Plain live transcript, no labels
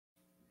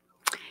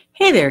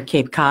Hey there,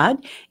 Cape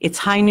Cod. It's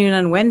high noon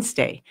on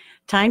Wednesday.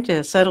 Time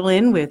to settle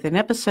in with an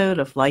episode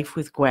of Life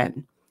with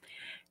Gwen.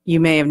 You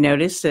may have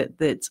noticed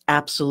that it's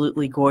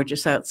absolutely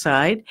gorgeous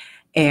outside,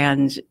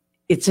 and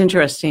it's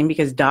interesting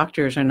because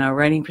doctors are now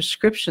writing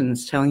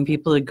prescriptions telling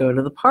people to go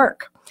to the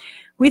park.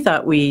 We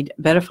thought we'd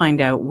better find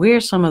out where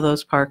some of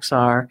those parks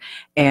are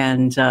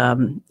and,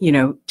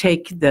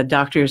 take the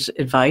doctor's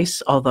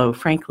advice, although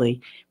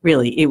frankly,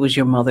 really, it was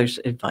your mother's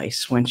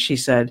advice when she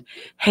said,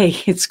 hey,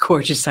 it's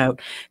gorgeous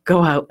out.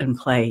 Go out and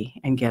play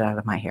and get out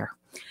of my hair.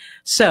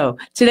 So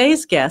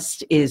today's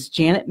guest is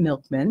Janet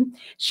Milkman.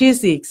 She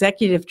is the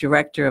executive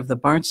director of the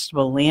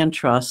Barnstable Land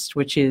Trust,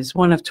 which is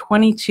one of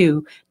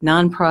 22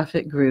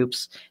 nonprofit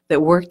groups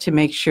that work to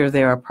make sure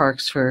there are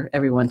parks for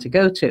everyone to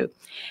go to.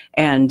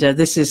 And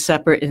this is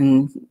separate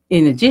in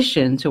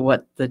addition to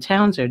what the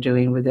towns are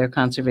doing with their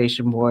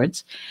conservation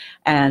boards.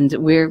 And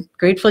we're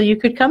grateful you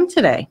could come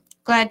today.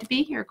 Glad to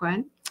be here,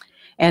 Gwen.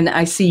 And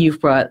I see you've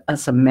brought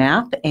us a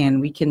map,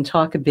 and we can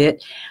talk a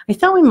bit. I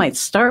thought we might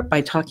start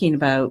by talking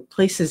about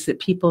places that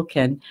people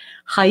can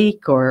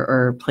hike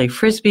or play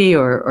Frisbee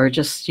or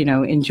just,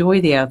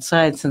 enjoy the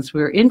outside, since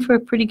we're in for a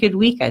pretty good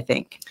week, I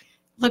think.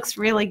 Looks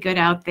really good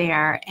out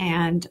there,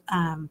 and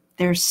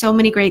there's so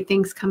many great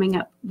things coming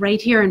up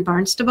right here in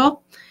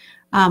Barnstable.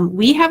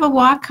 We have a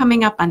walk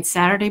coming up on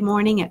Saturday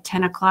morning at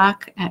 10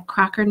 o'clock at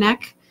Crocker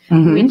Neck.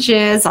 Mm-hmm. Which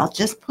is, I'll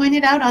just point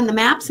it out on the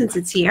map since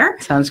it's here.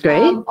 Sounds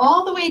great.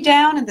 All the way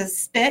down in the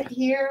spit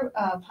here,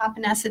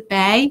 Popponesset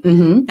Bay.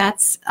 Mm-hmm.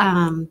 That's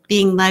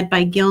being led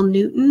by Gil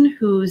Newton,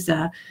 who's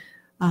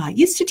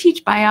used to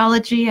teach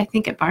biology, I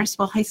think, at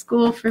Barnstable High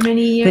School for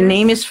many years. The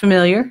name is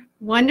familiar.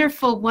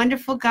 Wonderful,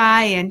 wonderful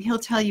guy, and he'll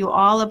tell you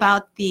all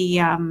about the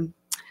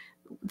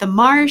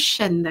marsh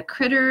and the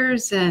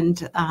critters,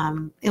 and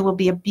it will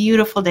be a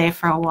beautiful day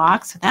for a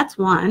walk. So that's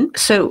one.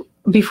 So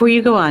before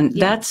you go on,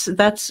 Yeah.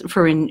 that's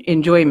for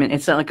enjoyment.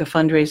 It's not like a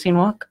fundraising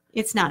walk?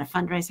 It's not a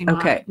fundraising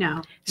walk. Okay.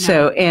 No.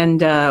 So,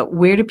 and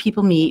where do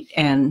people meet?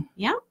 And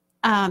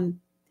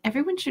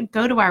Everyone should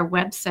go to our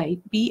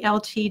website,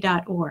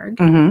 blt.org,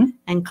 mm-hmm.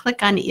 and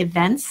click on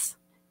events.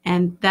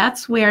 And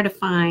that's where to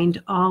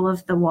find all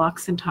of the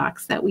walks and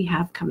talks that we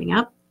have coming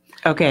up.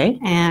 Okay.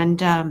 And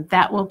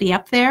that will be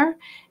up there.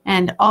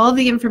 And all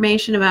the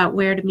information about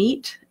where to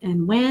meet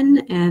and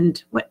when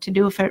and what to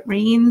do if it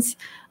rains,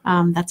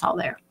 that's all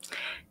there.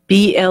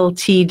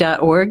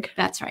 BLT.org.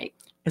 That's right.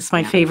 It's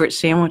my favorite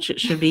sandwich. It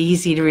should be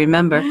easy to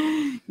remember.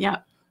 Yeah.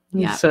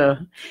 So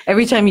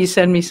every time you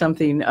send me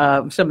something,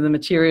 some of the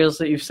materials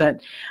that you've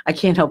sent, I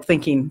can't help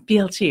thinking,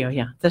 BLT, oh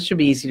yeah, that should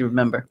be easy to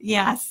remember.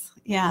 Yes.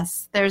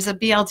 There's a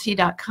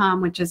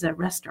BLT.com, which is a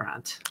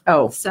restaurant.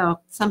 Oh. So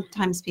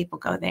sometimes people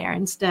go there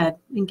instead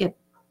and get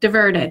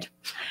diverted.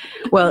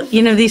 Well,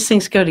 these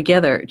things go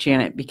together,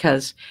 Janet,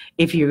 because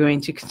if you're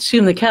going to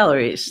consume the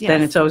calories,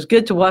 then it's always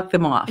good to walk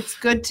them off. It's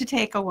good to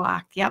take a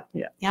walk. Yep.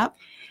 Yeah. Yep.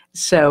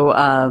 So,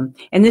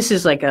 and this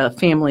is like a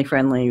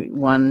family-friendly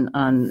one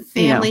on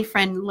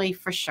family-friendly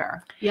for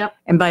sure. Yep.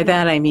 And by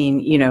that I mean,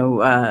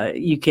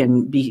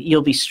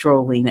 you'll be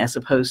strolling as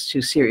opposed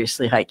to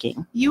seriously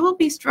hiking. You will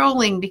be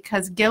strolling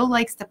because Gil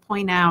likes to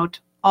point out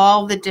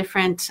all the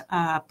different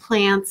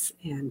plants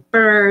and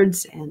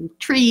birds and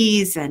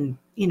trees and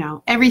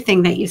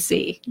everything that you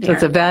see there. So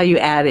it's a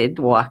value-added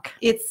walk.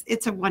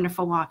 It's a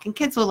wonderful walk, and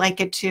kids will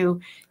like it too.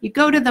 You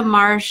go to the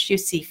marsh, you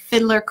see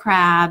fiddler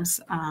crabs.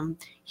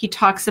 He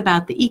talks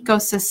about the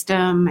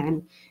ecosystem,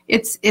 and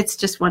it's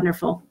just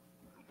wonderful.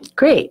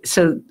 Great.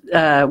 So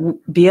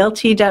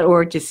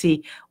BLT.org to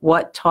see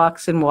what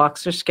talks and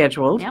walks are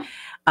scheduled.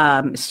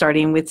 Yep.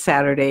 Starting with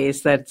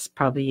Saturdays, that's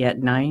probably at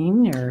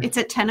 9 or? It's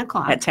at 10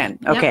 o'clock. At 10,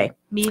 okay. Yep.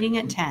 Meeting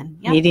at 10.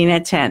 Yep. Meeting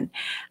at 10.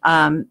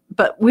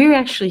 But we're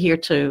actually here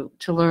to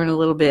learn a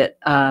little bit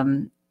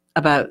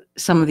about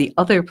some of the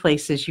other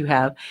places you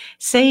have.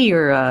 Say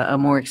you're a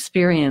more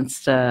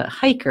experienced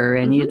hiker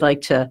and Mm-hmm. you'd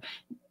like to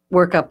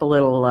work up a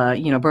little,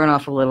 burn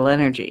off a little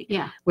energy.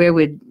 Yeah. Where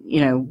would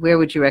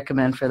you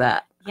recommend for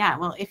that? Yeah,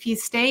 well, if you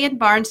stay in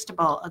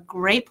Barnstable, a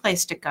great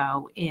place to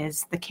go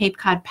is the Cape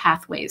Cod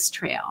Pathways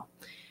Trail.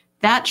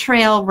 That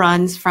trail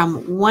runs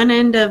from one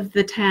end of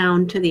the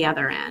town to the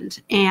other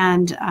end.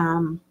 And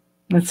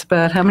that's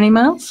about how many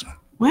miles?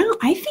 Well,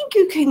 I think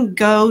you can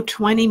go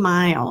 20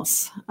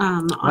 miles.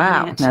 Wow,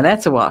 on it. Now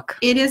that's a walk.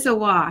 It is a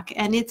walk,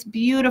 and it's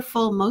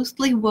beautiful,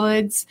 mostly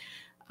woods.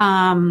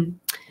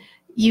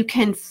 You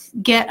can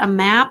get a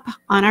map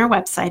on our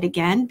website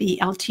again,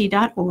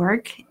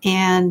 blt.org,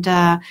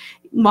 and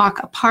walk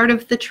a part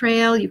of the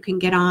trail. You can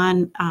get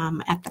on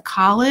at the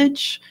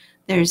college.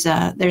 There's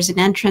an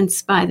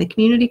entrance by the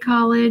community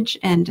college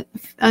and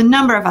a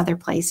number of other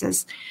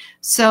places.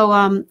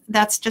 So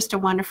that's just a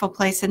wonderful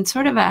place and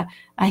sort of a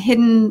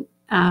hidden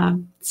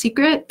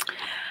secret.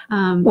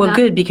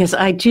 Good, because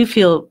I do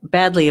feel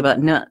badly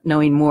about not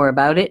knowing more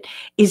about it.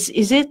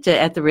 Is it,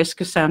 at the risk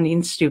of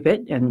sounding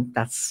stupid, and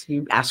that's,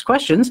 you ask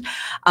questions,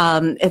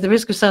 at the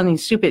risk of sounding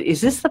stupid,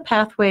 is this the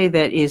pathway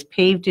that is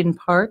paved in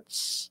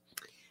parts?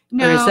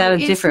 No, or is that a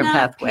it's different not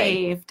pathway?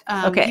 paved.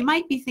 Okay. You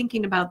might be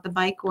thinking about the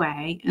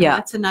bikeway. And Yeah.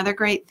 that's another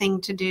great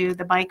thing to do.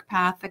 The bike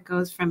path that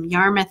goes from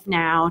Yarmouth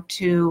now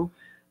to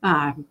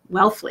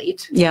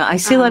Wellfleet. Yeah, I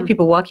see a lot of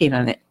people walking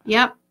on it.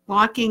 Yep.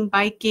 Walking,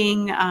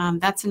 biking.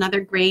 That's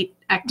another great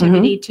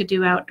activity to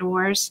do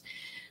outdoors.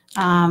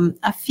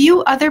 A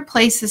few other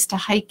places to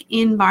hike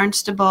in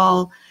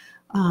Barnstable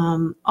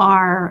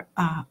are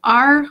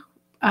our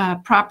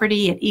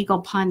property at Eagle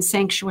Pond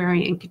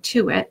Sanctuary in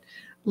Katuitt.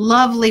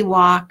 Lovely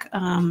walk,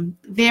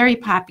 very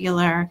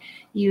popular.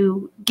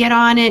 You get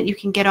on it, you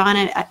can get on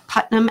it at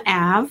Putnam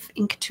Ave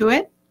in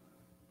Katuitt.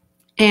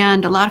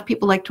 And a lot of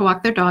people like to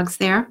walk their dogs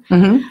there.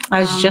 I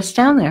was just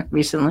down there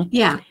recently.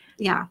 Yeah.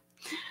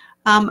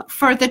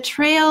 For the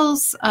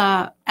trails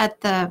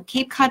at the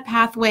Cape Cod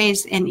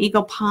Pathways and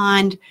Eagle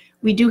Pond,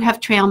 we do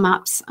have trail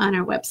maps on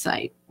our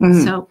website.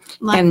 So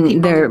a lot of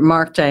people, they're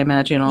marked, I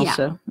imagine,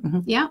 also.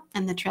 yeah,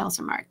 and the trails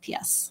are marked.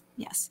 Yes.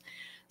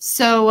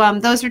 So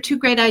those are two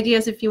great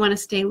ideas if you want to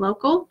stay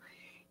local.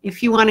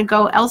 If you want to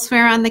go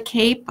elsewhere on the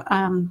Cape,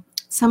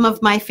 some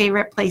of my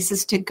favorite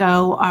places to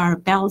go are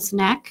Bell's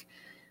Neck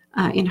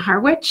in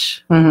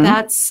Harwich.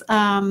 That's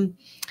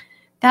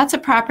a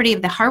property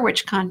of the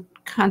Harwich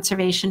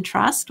Conservation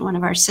Trust, one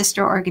of our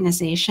sister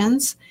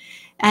organizations,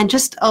 and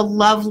just a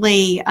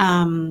lovely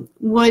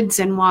woods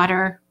and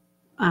water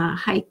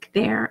hike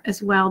there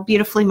as well.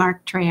 Beautifully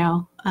marked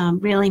trail,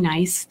 really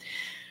nice.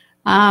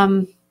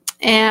 And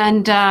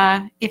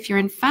if you're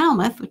in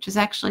Falmouth, which is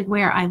actually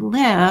where I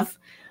live,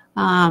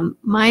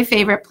 my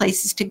favorite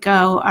places to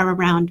go are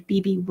around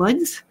Beebe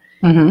Woods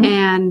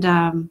and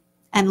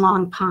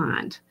Long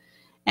Pond.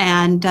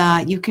 And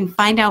you can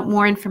find out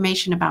more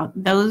information about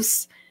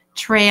those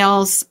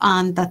trails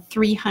on the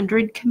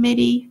 300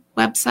 Committee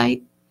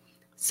website.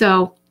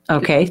 So,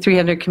 okay,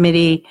 300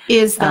 Committee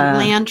is the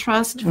land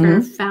trust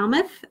for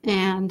Falmouth.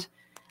 And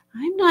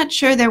I'm not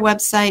sure their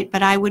website,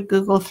 but I would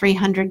Google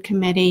 300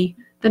 Committee.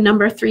 The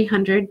number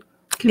 300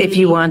 Committee. If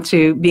you want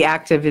to be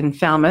active in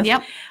Falmouth.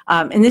 Yep.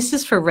 And this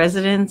is for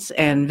residents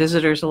and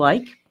visitors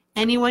alike?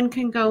 Anyone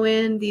can go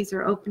in. These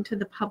are open to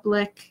the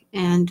public.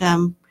 And,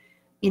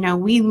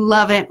 we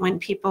love it when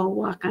people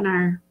walk on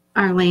our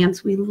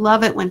lands. We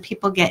love it when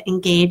people get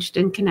engaged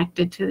and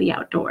connected to the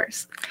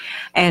outdoors.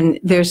 And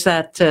there's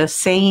that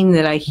saying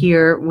that I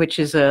hear, which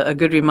is a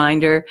good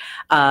reminder,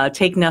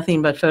 take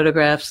nothing but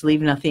photographs,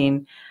 leave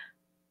nothing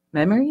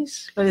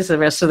memories? What is the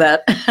rest of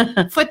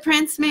that?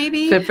 Footprints,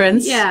 maybe?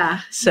 Footprints? Yeah.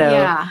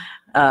 So,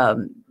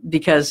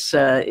 because,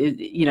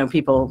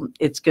 people,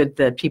 it's good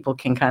that people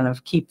can kind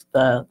of keep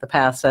the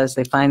paths as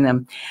they find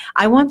them.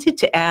 I wanted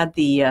to add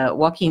the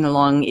walking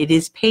along, it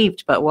is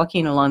paved, but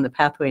walking along the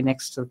pathway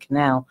next to the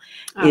canal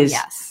is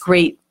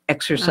great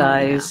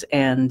exercise.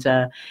 And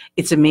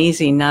it's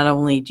amazing. Not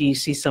only do you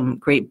see some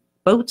great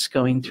boats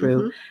going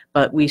through,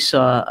 but we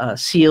saw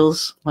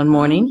seals one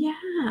morning.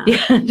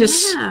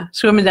 Just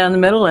swimming down the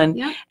middle,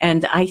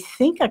 and I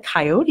think a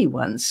coyote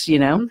once.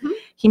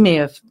 He may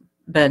have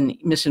been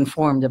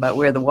misinformed about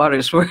where the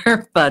waters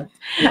were, but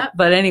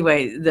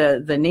anyway,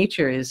 the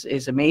nature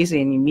is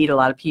amazing. You meet a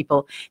lot of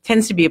people. It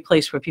tends to be a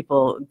place where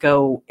people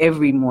go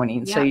every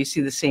morning, so you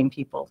see the same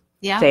people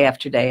day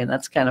after day, and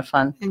that's kind of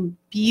fun. And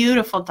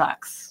beautiful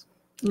ducks,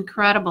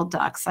 incredible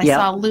ducks. I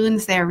saw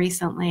loons there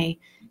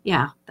recently.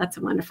 Yeah, that's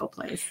a wonderful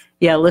place.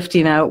 Yeah,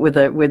 lifting out with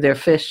their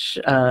fish,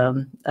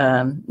 not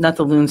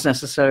the loons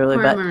necessarily,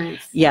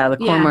 cormorants. But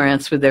the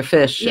cormorants with their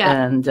fish.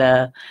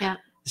 And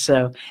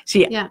so,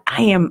 see,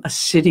 I am a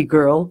city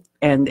girl,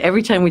 and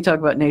every time we talk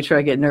about nature,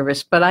 I get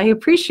nervous, but I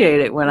appreciate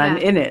it when I'm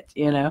in it,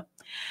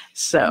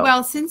 So,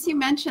 well, since you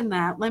mentioned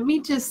that, let me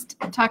just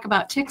talk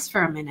about ticks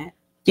for a minute.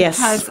 Yes.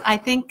 Because I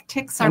think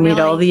ticks are I need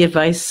all the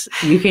advice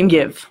you can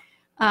give.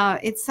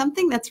 It's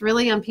something that's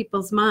really on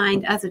people's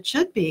mind, as it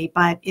should be,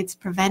 but it's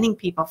preventing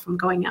people from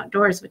going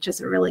outdoors, which is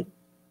a really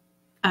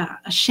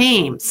a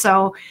shame.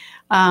 So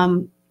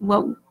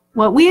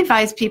what we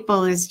advise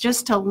people is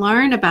just to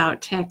learn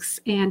about ticks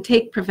and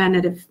take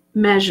preventative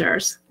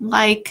measures,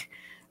 like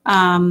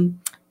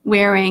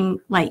wearing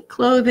light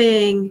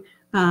clothing,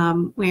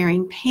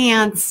 wearing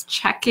pants,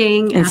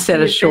 checking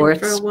instead of shorts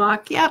for a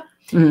walk. Yep.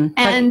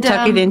 And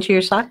tuck it into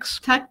your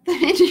socks. Tuck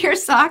it into your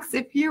socks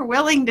if you're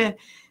willing to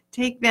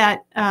take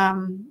that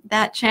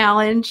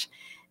challenge.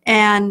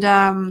 And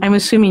I'm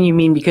assuming you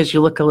mean because you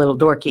look a little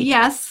dorky.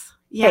 Yes.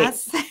 Hey,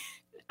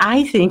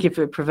 I think if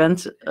it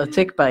prevents a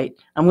tick bite,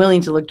 I'm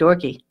willing to look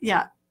dorky.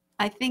 Yeah,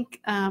 I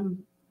think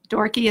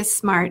dorky is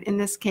smart in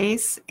this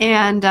case,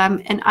 and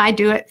I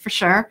do it for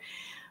sure.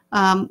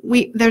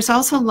 There's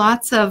also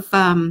lots of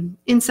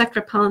insect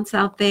repellents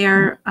out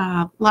there,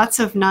 lots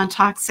of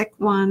non-toxic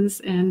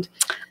ones, and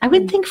I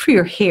would think for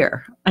your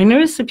hair. I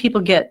notice that people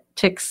get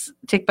tick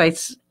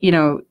bites,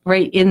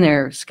 right in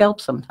their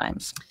scalp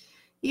sometimes.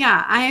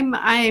 Yeah,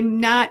 I'm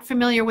not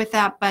familiar with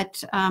that,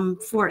 but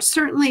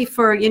certainly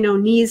for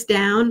knees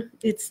down,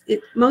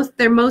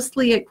 they're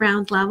mostly at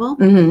ground level.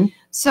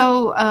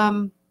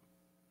 So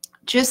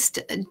just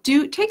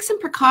take some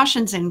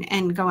precautions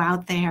and go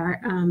out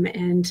there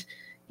and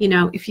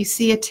if you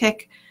see a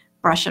tick,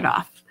 brush it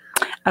off.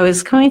 I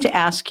was going to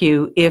ask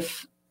you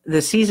if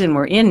the season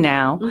we're in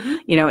now,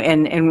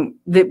 and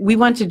that we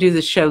want to do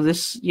the show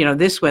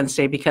this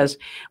Wednesday because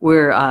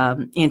we're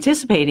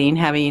anticipating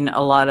having a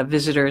lot of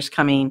visitors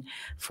coming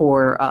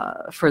for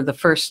the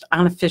first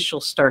unofficial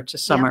start to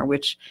summer,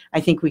 which I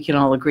think we can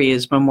all agree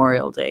is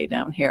Memorial Day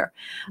down here,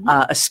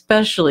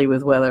 especially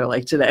with weather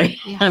like today.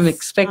 Yes. I'm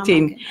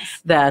expecting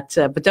that,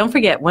 but don't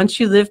forget, once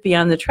you live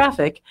beyond the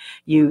traffic,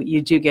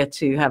 you do get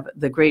to have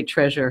the great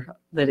treasure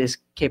that is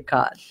Cape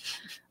Cod.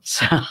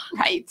 So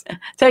Right.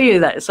 tell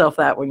yourself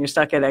that when you're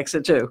stuck at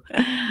exit 2.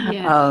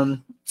 Yeah.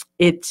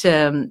 It's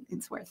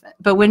worth it.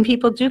 But when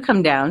people do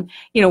come down,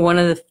 one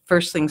of the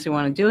first things they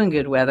want to do in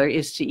good weather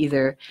is to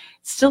it's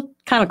still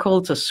kind of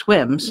cold to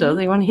swim, so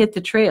they want to hit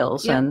the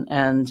trails and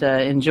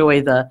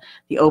enjoy the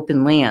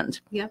open land.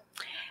 Yeah.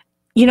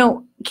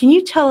 Can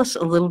you tell us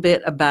a little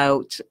bit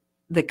about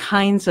the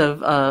kinds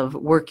of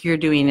work you're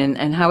doing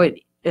and how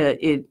it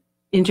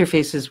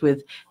interfaces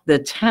with the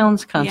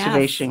town's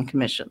conservation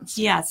commissions?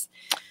 Yes.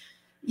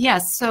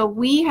 So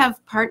we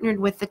have partnered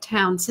with the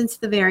town since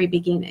the very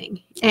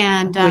beginning.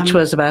 And which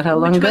was about how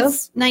long ago? Which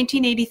was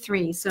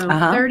 1983. So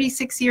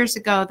 36 years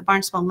ago, the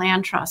Barnstable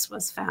Land Trust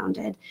was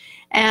founded.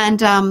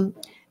 And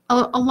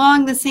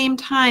along the same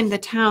time, the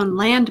town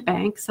land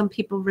bank, some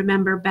people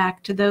remember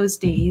back to those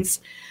days,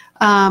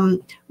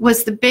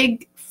 was the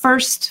big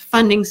first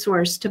funding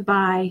source to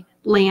buy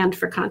land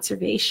for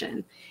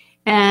conservation.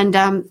 And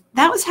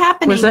that was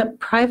happening. Was that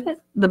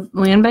private, the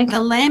land bank? The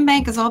land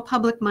bank is all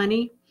public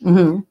money.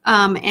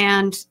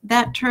 And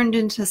that turned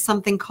into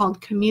something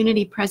called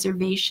Community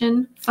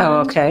Preservation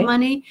Fund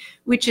money,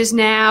 which is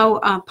now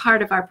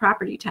part of our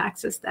property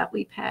taxes that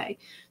we pay.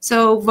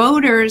 So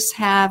voters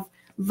have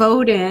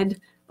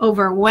voted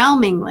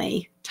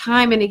overwhelmingly,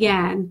 time and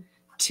again,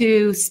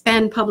 to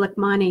spend public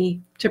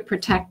money to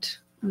protect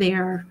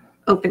their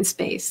open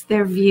space,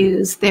 their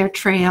views, their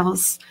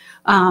trails,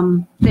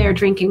 their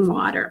drinking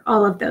water,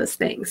 all of those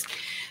things.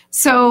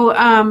 So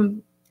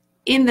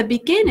in the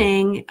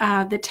beginning,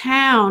 the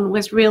town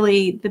was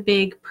really the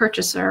big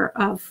purchaser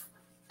of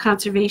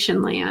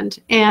conservation land,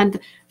 and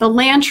the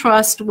land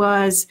trust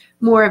was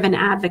more of an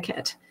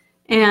advocate.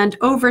 And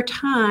over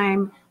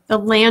time, the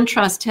land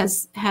trust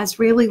has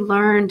really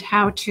learned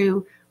how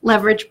to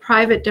leverage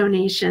private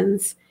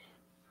donations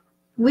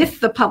with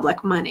the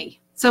public money.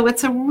 So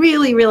it's a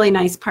really, really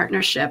nice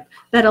partnership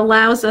that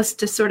allows us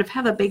to sort of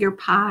have a bigger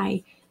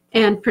pie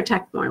and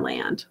protect more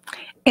land.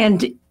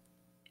 And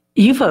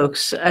you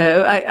folks,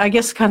 I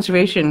guess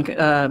conservation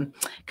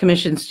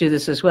commissions do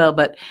this as well,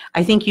 but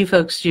I think you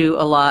folks do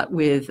a lot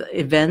with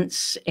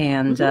events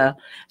and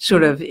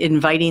sort of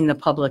inviting the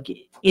public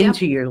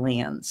into your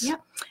lands.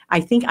 Yep.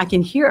 I think I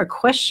can hear a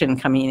question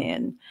coming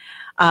in.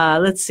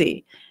 Let's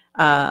see.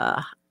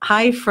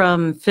 Hi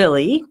from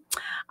Philly.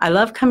 I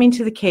love coming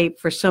to the Cape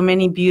for so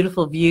many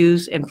beautiful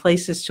views and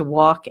places to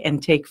walk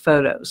and take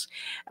photos.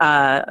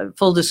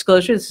 Full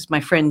disclosure, this is my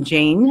friend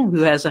Jane,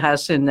 who has a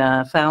house in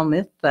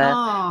Falmouth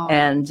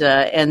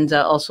and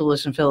also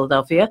lives in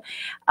Philadelphia.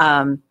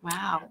 Wow.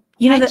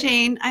 Hi,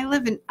 Jane. I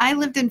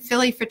lived in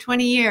Philly for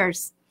 20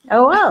 years.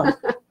 Oh, wow.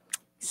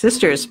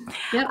 Sisters.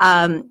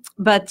 Yep.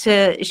 But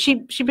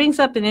she brings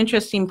up an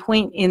interesting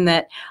point in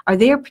that, are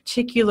there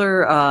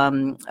particular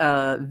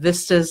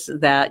vistas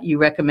that you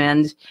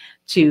recommend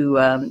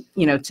to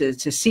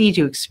see,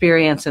 to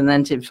experience, and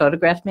then to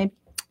photograph maybe?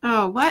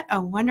 Oh, what a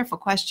wonderful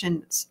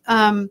question.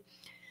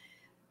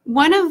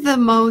 One of the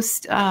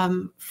most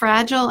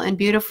fragile and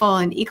beautiful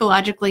and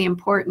ecologically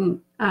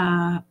important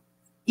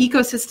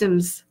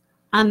ecosystems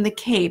on the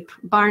Cape,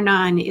 bar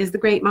none, is the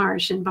Great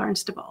Marsh in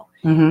Barnstable.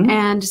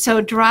 And so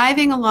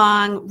driving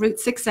along Route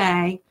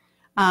 6A,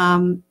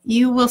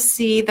 you will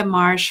see the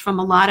marsh from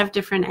a lot of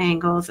different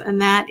angles,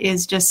 and that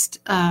is just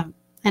an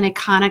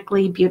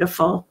iconically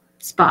beautiful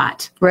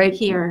spot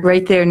here.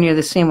 Right there near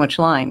the Sandwich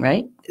Line,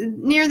 right?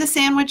 Near the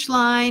Sandwich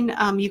Line.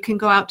 You can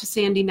go out to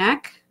Sandy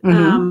Neck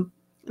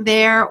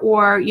there,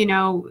 or,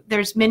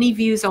 there's many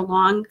views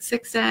along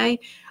 6A.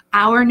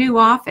 Our new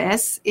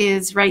office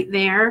is right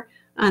there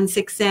on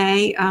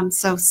 6A.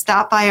 So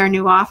stop by our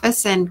new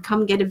office and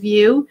come get a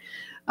view.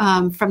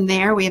 From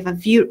there, we have a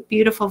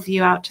beautiful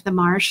view out to the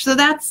marsh. So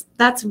that's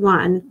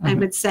one, I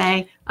would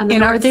say, on the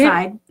north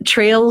side.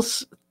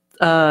 Trails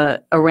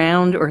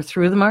around or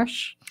through the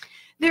marsh?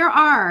 There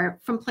are,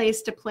 from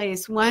place to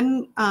place.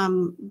 One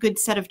good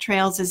set of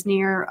trails is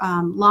near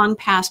Long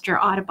Pasture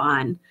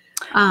Audubon.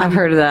 I've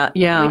heard of that,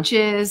 yeah. Which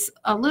is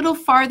a little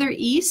farther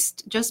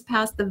east, just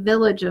past the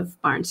village of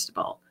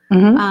Barnstable.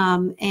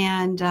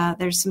 And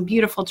there's some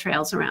beautiful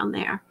trails around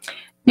there.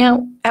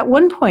 Now, at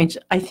one point,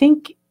 I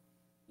think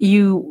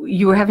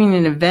you were having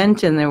an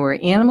event and there were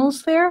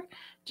animals there.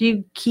 Do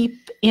you keep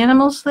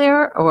animals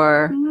there,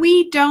 or?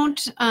 We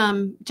don't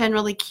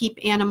generally keep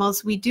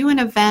animals. We do an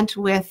event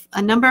with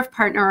a number of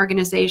partner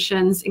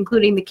organizations,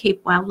 including the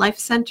Cape Wildlife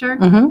Center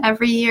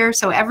every year.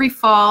 So every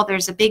fall,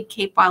 there's a big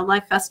Cape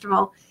Wildlife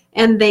Festival,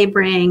 and they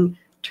bring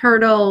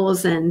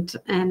turtles and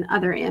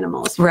other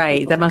animals. for Right.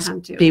 people That to must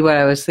come to. be what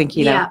I was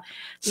thinking of. Yeah.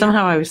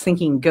 Somehow I was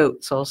thinking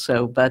goats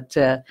also, but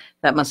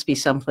that must be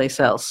someplace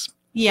else.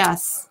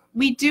 Yes,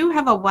 we do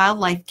have a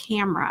wildlife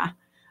camera,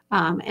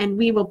 and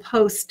we will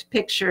post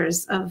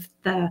pictures of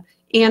the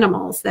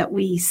animals that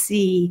we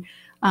see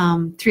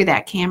through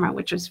that camera,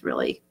 which is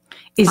really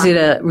Is fun. it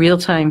a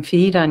real-time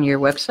feed on your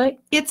website?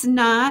 It's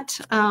not,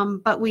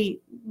 but we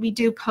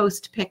do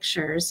post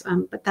pictures,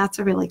 but that's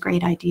a really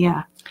great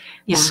idea.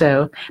 Yeah.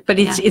 So, but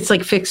it's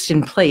like fixed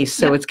in place,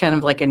 so Yep. it's kind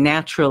of like a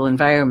natural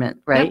environment,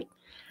 right?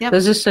 Yep.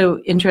 Those are so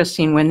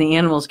interesting when the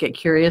animals get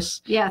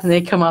curious Yes. and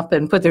they come up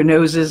and put their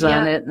noses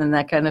on Yeah. it and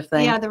that kind of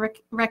thing. Yeah, the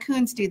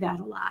raccoons do that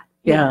a lot.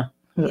 Yeah.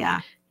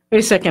 Yeah. Wait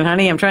a second,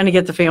 honey. I'm trying to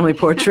get the family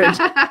portrait.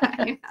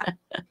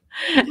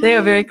 They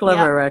are very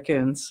clever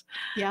raccoons.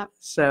 Yep.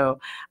 So,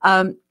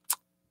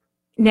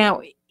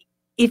 now,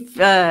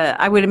 if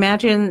I would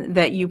imagine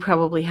that you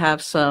probably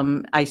have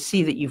some, I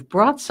see that you've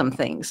brought some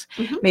things.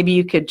 Mhm. Maybe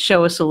you could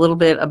show us a little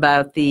bit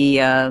about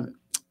the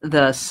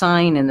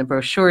sign and the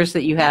brochures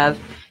that you have.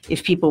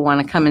 If people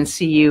want to come and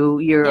see you,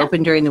 you're Yeah.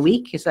 open during the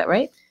week. Is that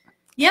right?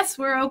 Yes,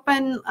 we're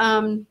open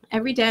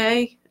every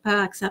day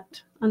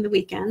except on the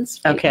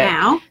weekends right Okay.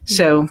 now.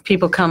 So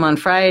people come on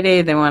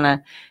Friday. They want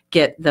to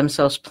get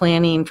themselves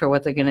planning for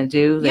what they're going to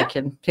do. They Yeah.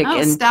 can pick. Oh,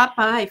 And stop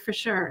by for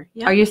sure.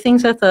 Yep. are your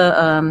things at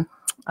the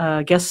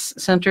guest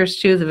centers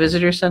too? The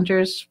visitor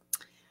centers?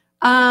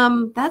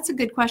 That's a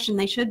good question.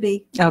 They should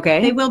be.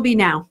 Okay. They will be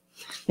now.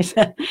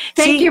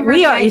 See, you for we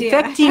the are idea.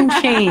 effecting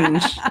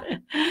change.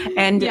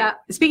 And Yeah.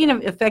 speaking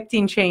of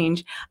affecting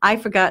change, I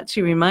forgot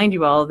to remind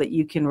you all that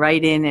you can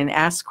write in and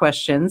ask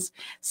questions.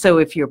 So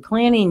if you're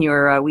planning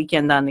your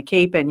weekend on the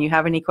Cape and you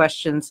have any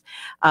questions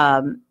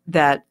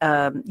that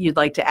you'd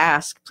like to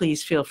ask,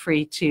 please feel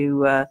free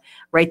to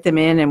write them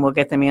in and we'll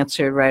get them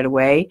answered right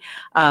away.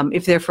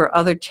 If they're for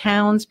other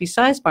towns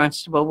besides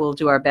Barnstable, we'll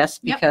do our best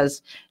Yep.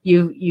 because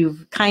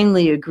you've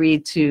kindly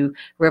agreed to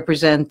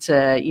represent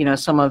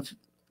some of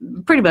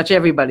pretty much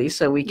everybody,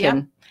 so we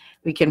can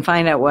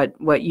find out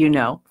what you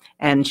know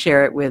and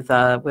share it with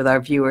our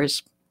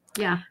viewers.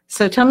 Yeah.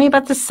 So tell me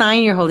about the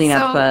sign you're holding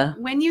up.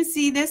 So when you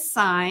see this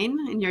sign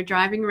and you're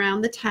driving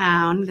around the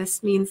town,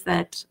 this means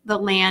that the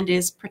land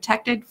is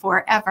protected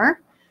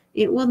forever.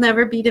 It will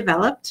never be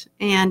developed,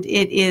 and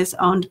it is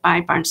owned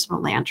by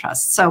Barnstable Land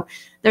Trust. So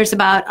there's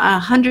about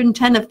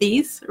 110 of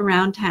these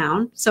around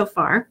town so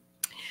far.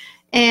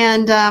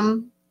 And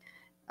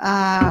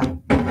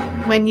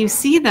when you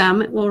see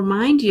them, it will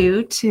remind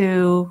you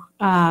to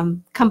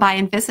come by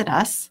and visit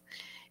us.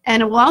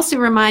 And it will also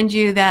remind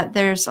you that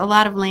there's a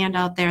lot of land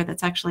out there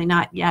that's actually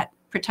not yet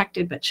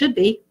protected but should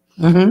be.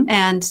 Mm-hmm.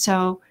 And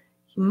so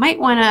you might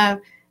want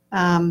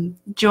to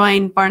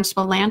join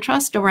Barnstable Land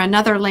Trust or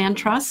another land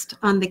trust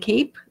on the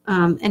Cape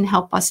and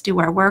help us do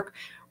our work.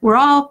 We're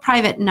all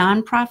private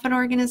nonprofit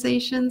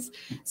organizations.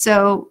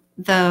 So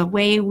the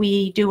way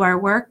we do our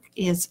work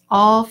is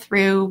all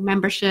through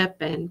membership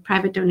and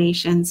private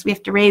donations. We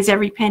have to raise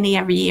every penny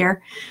every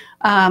year.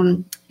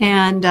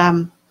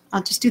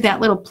 I'll just do that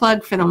little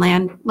plug for the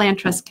land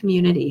trust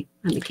community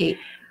on the Cape.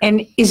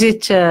 And is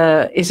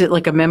it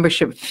like a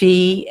membership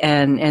fee?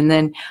 And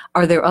then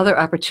are there other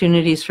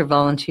opportunities for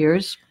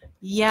volunteers?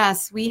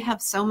 Yes, we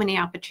have so many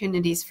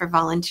opportunities for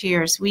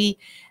volunteers. We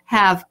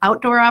have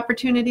outdoor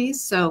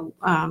opportunities. So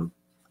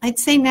I'd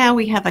say now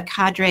we have a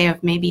cadre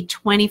of maybe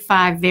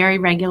 25 very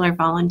regular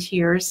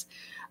volunteers.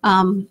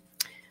 A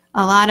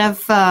lot of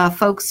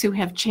folks who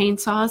have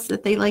chainsaws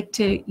that they like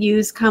to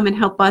use come and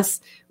help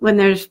us when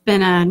there's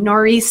been a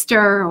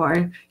nor'easter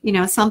or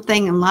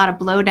something, a lot of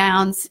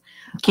blowdowns.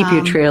 Keep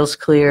your trails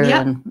clear.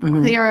 Yep, and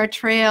clear our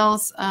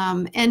trails,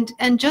 and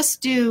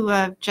just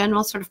do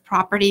general sort of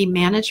property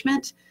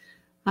management.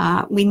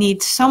 We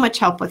need so much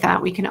help with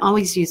that. We can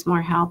always use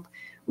more help.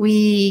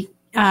 We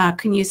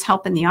can use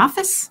help in the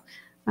office,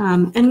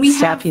 and we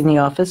staff in the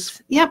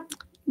office. Yep,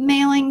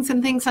 mailings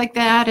and things like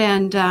that,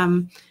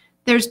 and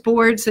there's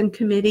boards and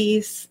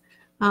committees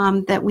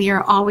that we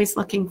are always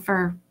looking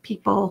for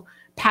people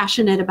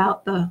passionate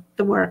about the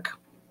work.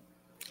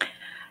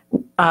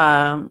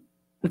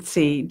 Let's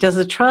see. Does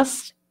the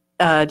trust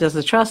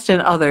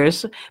and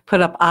others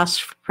put up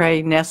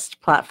osprey nest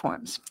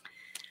platforms?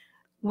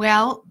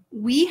 Well,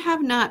 we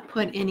have not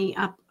put any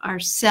up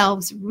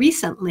ourselves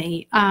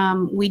recently.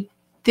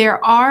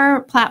 There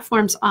are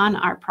platforms on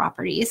our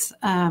properties.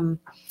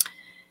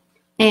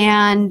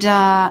 And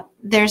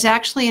there's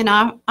actually an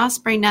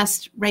osprey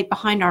nest right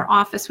behind our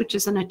office, which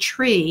is in a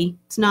tree.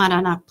 It's not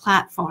on a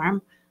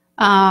platform.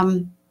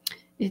 And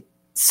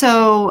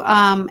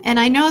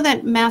I know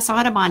that Mass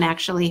Audubon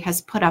actually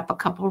has put up a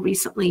couple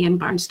recently in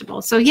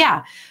Barnstable. So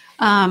yeah,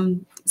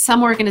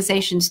 some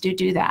organizations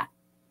do that.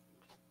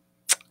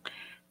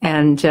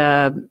 And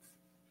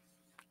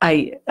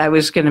I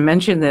was going to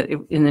mention that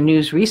in the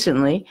news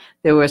recently,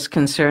 there was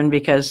concern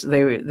because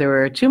there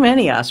were too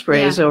many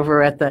ospreys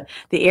over at the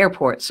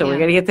airport. So we're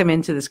going to get them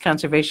into this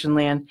conservation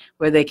land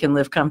where they can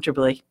live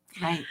comfortably.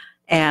 Right.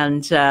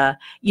 And,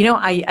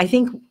 I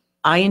think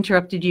I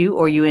interrupted you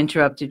or you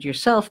interrupted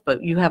yourself,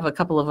 but you have a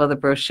couple of other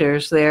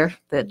brochures there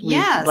that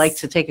we'd like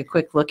to take a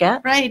quick look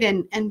at. Right,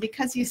 and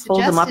because you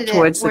Hold them up suggested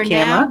towards it, we're the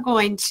camera. now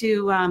going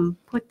to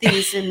put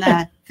these in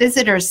the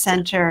visitor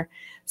center.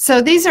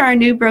 So these are our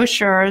new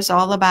brochures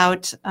all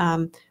about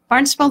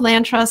Barnstable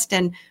Land Trust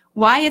and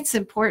why it's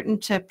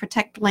important to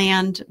protect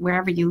land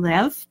wherever you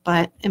live,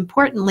 but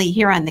importantly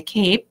here on the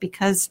Cape,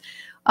 because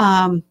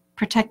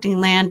protecting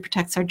land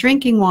protects our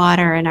drinking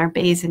water and our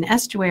bays and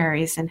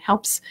estuaries and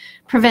helps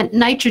prevent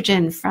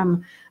nitrogen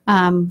from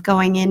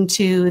going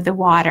into the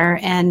water.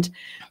 And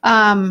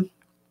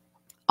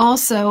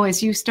also,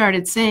 as you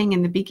started saying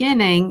in the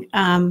beginning,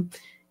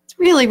 it's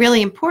really,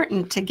 really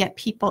important to get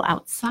people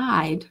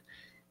outside.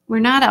 We're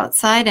not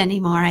outside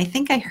anymore. I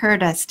think I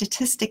heard a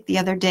statistic the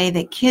other day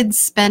that kids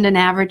spend an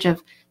average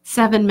of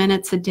 7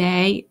 minutes a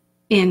day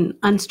in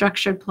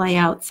unstructured play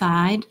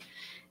outside.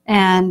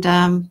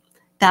 And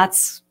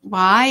that's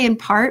why, in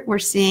part, we're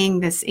seeing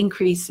this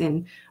increase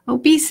in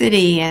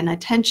obesity and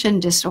attention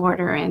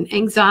disorder and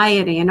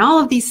anxiety. And all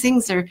of these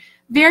things are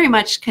very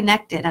much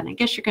connected. And I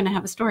guess you're going to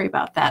have a story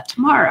about that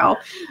tomorrow.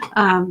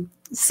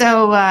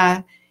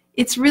 So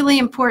it's really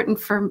important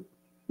for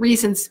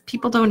reasons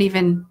people don't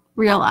even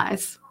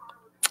realize.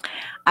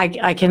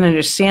 I can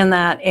understand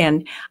that.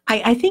 And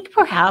I think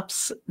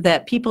perhaps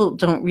that people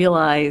don't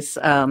realize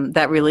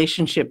that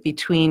relationship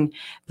between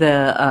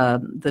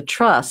the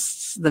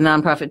trusts, the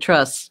nonprofit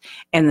trusts,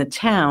 and the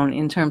town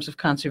in terms of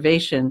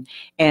conservation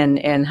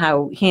and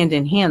how hand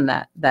in hand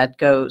that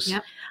goes.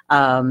 Yep.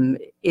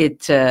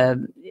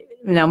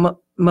 Now,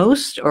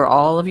 most or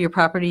all of your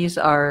properties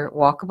are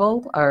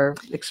walkable, are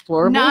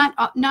explorable?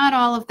 Not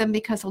all of them,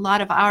 because a lot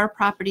of our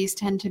properties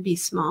tend to be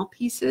small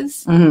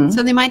pieces. Mm-hmm.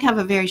 So they might have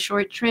a very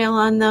short trail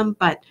on them,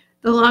 but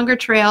the longer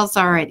trails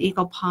are at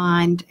Eagle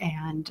Pond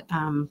and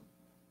a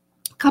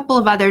couple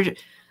of other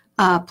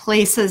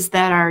places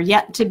that are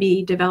yet to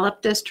be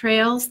developed as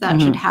trails.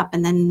 That should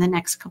happen in the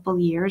next couple of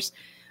years.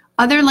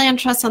 Other land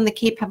trusts on the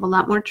Cape have a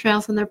lot more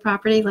trails on their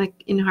property, like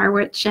in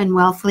Harwich and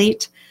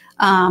Wellfleet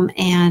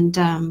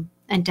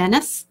and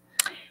Dennis.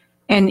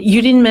 And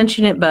you didn't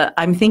mention it, but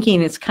I'm thinking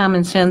it's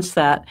common sense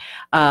that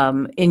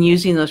in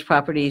using those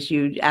properties,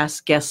 you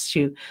ask guests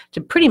to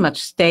pretty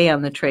much stay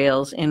on the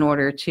trails in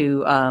order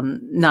to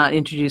not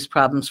introduce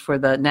problems for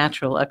the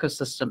natural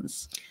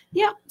ecosystems.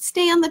 Yeah,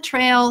 stay on the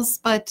trails,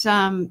 but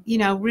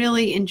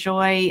really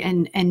enjoy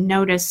and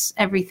notice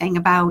everything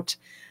about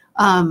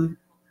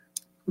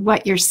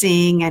what you're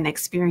seeing and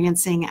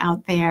experiencing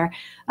out there.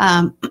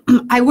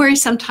 I worry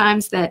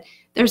sometimes that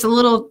there's a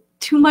little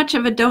too much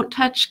of a don't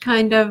touch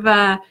kind of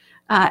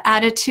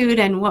attitude,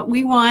 and what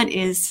we want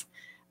is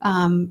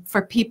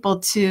for people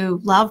to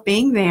love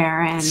being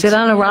there and sit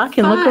on a rock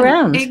and look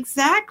around.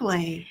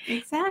 Exactly.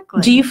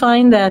 Do you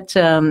find that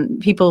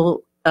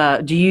people,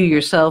 do you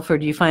yourself, or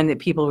do you find that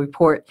people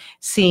report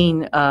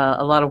seeing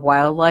a lot of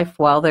wildlife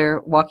while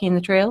they're walking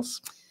the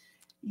trails?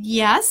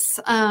 Yes.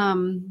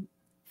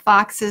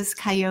 Foxes,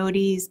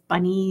 coyotes,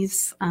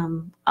 bunnies,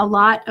 a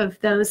lot of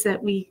those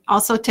that we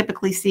also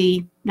typically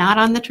see not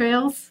on the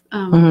trails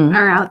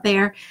are out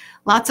there.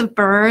 Lots of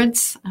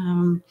birds.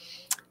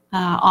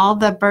 All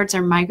the birds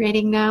are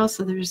migrating now,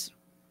 so there's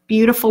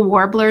beautiful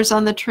warblers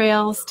on the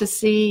trails to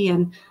see,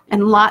 and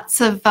lots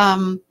of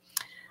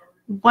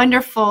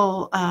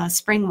wonderful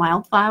spring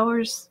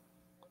wildflowers.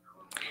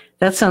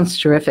 That sounds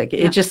terrific.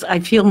 Yeah.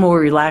 I feel more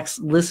relaxed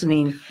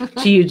listening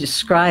to you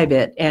describe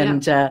it.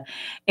 And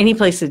any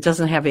place that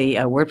doesn't have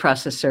a word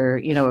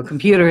processor, a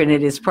computer in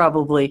it, is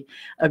probably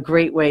a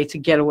great way to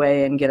get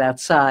away and get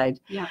outside.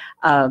 Yeah.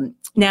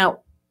 Now,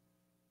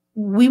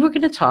 we were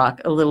going to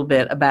talk a little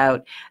bit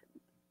about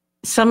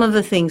some of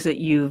the things that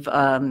you've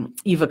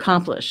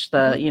accomplished,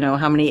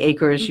 how many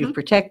acres you've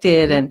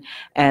protected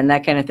and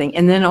that kind of thing.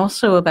 And then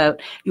also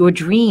about your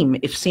dream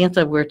if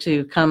Santa were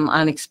to come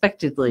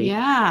unexpectedly.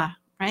 Yeah.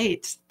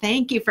 Right.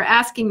 Thank you for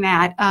asking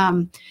that.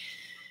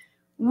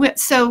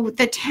 So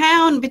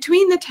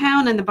between the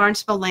town and the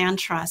Barnstable Land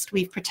Trust,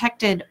 we've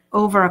protected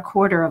over a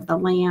quarter of the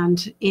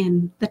land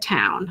in the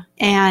town.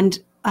 And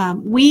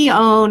we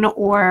own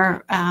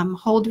or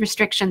hold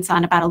restrictions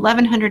on about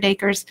 1,100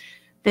 acres.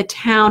 The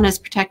town has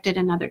protected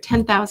another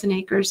 10,000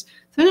 acres.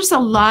 So there's a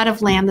lot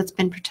of land that's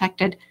been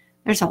protected.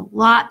 There's a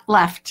lot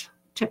left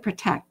to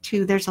protect,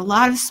 too. There's a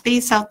lot of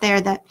space out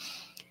there that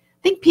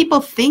I think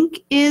people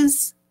think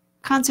is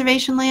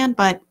conservation land,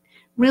 but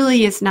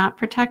really is not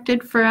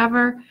protected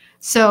forever.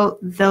 So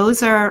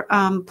those are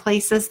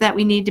places that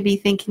we need to be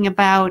thinking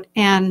about.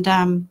 And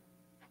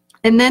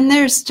then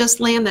there's just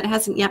land that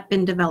hasn't yet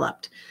been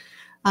developed.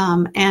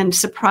 And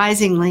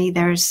surprisingly,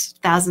 there's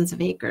thousands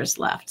of acres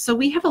left. So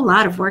we have a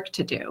lot of work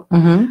to do.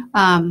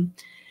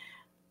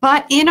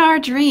 But in our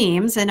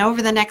dreams and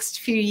over the next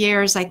few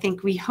years, I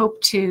think we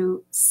hope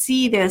to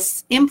see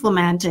this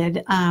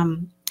implemented,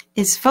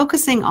 is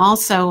focusing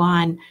also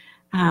on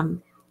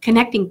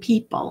connecting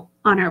people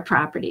on our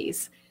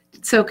properties.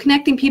 So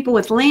connecting people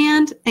with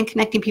land and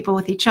connecting people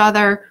with each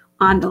other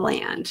on the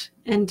land,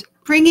 and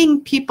bringing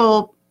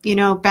people,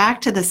 back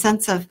to the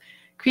sense of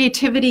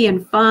creativity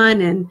and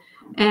fun and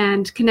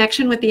and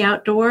connection with the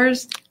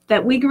outdoors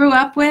that we grew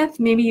up with.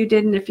 Maybe you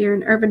didn't if you're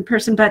an urban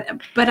person, but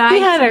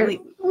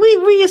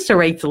we used to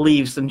rake the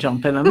leaves and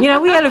jump in them.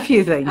 We had a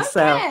few things.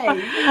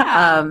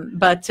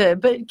 But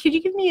could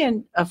you give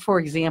me for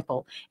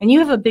example? And you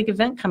have a big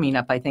event coming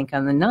up, I think,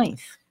 on the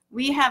 9th.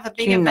 We have a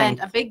big June event,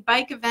 9th. a big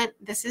bike event.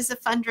 This is a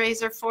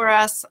fundraiser for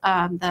us,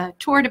 the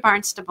Tour de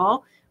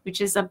Barnstable, which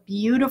is a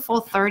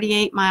beautiful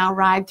 38-mile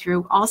ride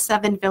through all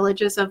 7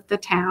 villages of the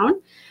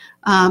town.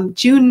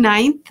 June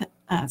 9th,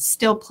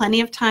 still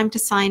plenty of time to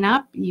sign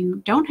up.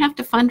 You don't have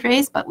to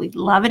fundraise, but we'd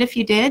love it if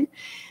you did.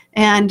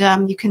 And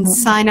you can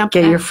sign up.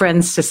 Get your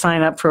friends to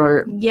sign up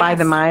for by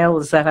the mile.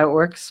 Is that how it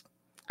works?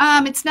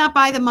 It's not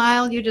by the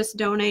mile. You just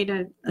donate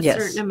a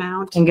certain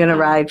amount. I'm going to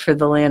ride for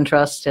the Land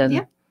Trust,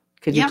 and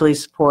could you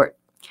please support?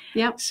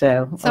 Yep.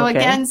 So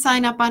again,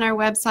 sign up on our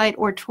website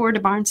or Tour de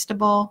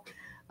Barnstable.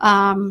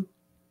 And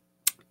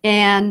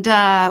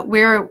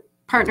we're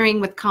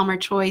partnering with Calmer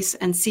Choice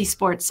and Sea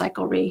Sports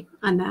Cyclery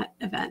on that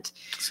event.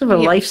 Sort of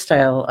a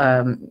lifestyle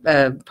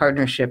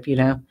partnership,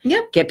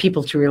 Yep. Get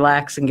people to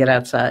relax and get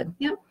outside.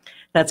 Yep.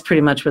 That's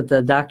pretty much what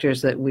the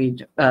doctors that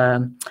we'd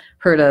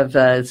heard of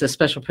as a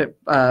special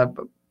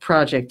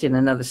project in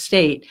another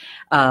state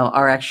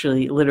are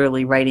actually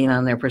literally writing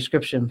on their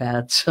prescription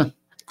pads.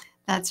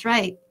 That's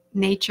right.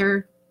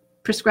 Nature,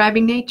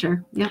 prescribing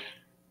nature. Yep.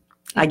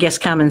 I guess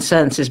common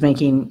sense is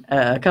making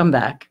a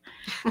comeback.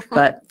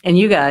 And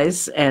you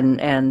guys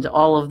and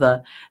all of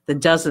the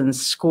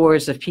dozens,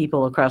 scores of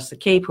people across the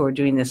Cape who are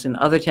doing this in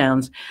other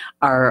towns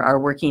are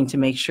working to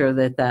make sure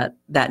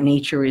that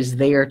nature is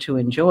there to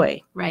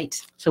enjoy. Right.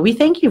 So we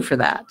thank you for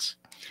that.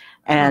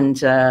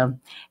 And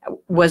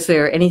was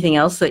there anything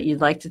else that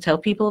you'd like to tell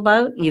people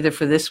about, either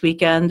for this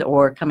weekend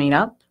or coming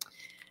up?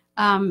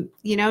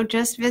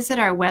 Just visit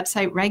our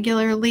website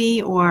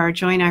regularly or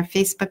join our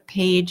Facebook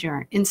page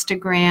or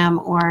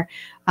Instagram or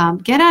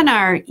get on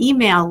our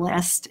email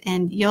list,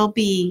 and you'll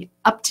be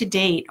up to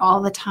date all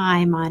the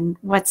time on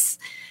what's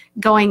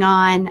going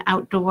on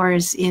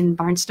outdoors in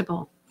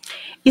Barnstable.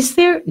 Is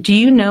there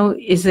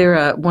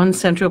a one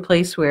central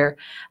place where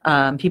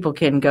people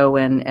can go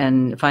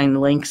and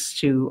find links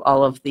to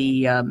all of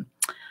the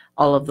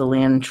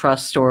land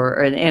trust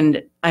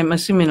and I'm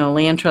assuming a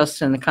land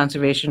trust and the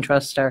conservation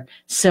trust are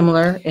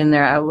similar in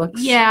their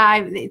outlooks? Yeah,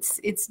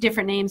 it's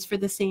different names for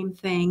the same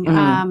thing.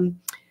 Mm-hmm.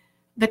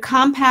 The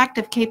Compact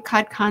of Cape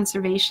Cod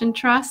Conservation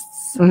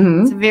Trusts.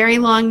 Mm-hmm. It's a very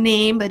long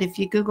name, but if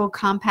you Google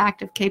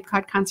Compact of Cape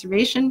Cod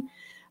Conservation,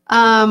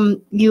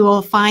 you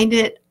will find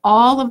it.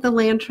 All of the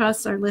land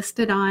trusts are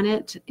listed on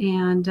it,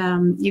 and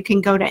you can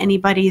go to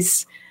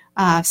anybody's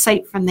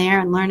site from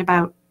there and learn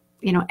about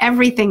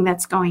everything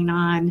that's going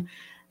on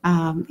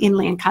in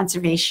land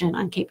conservation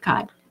on Cape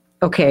Cod.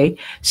 Okay,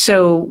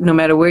 so no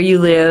matter where you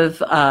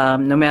live,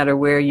 no matter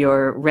where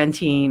you're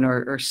renting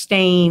or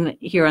staying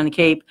here on the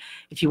Cape,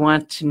 if you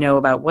want to know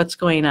about what's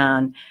going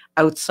on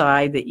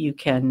outside that you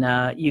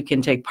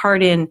can take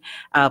part in,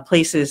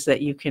 places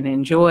that you can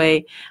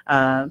enjoy,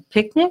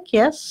 picnic,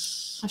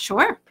 yes?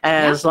 Sure.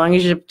 As long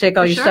as you take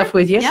all your stuff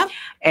with you. Yep.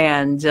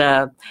 And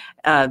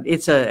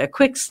it's a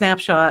quick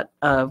snapshot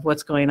of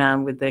what's going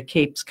on with the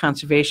Cape's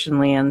conservation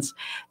lands.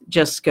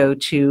 Just go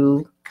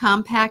to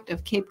Compact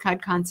of Cape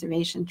Cod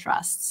Conservation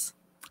Trusts.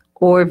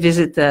 Or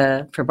visit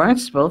for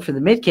Barnstable, for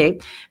the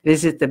Mid-Cape,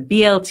 visit the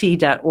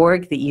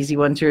BLT.org, the easy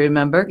one to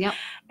remember. Yep.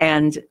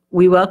 And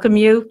we welcome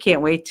you.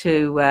 Can't wait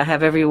to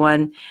have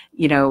everyone,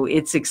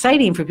 it's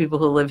exciting for people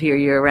who live here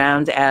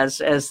year-round as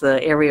the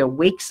area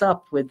wakes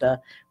up with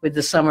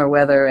the summer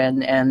weather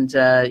and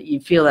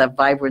you feel that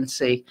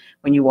vibrancy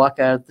when you walk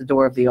out the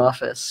door of the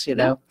office,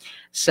 Yep.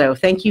 So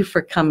thank you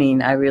for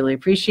coming. I really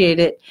appreciate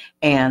it.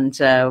 And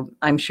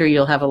I'm sure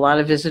you'll have a lot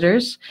of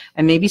visitors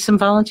and maybe some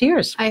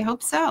volunteers. I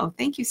hope so.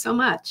 Thank you so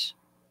much.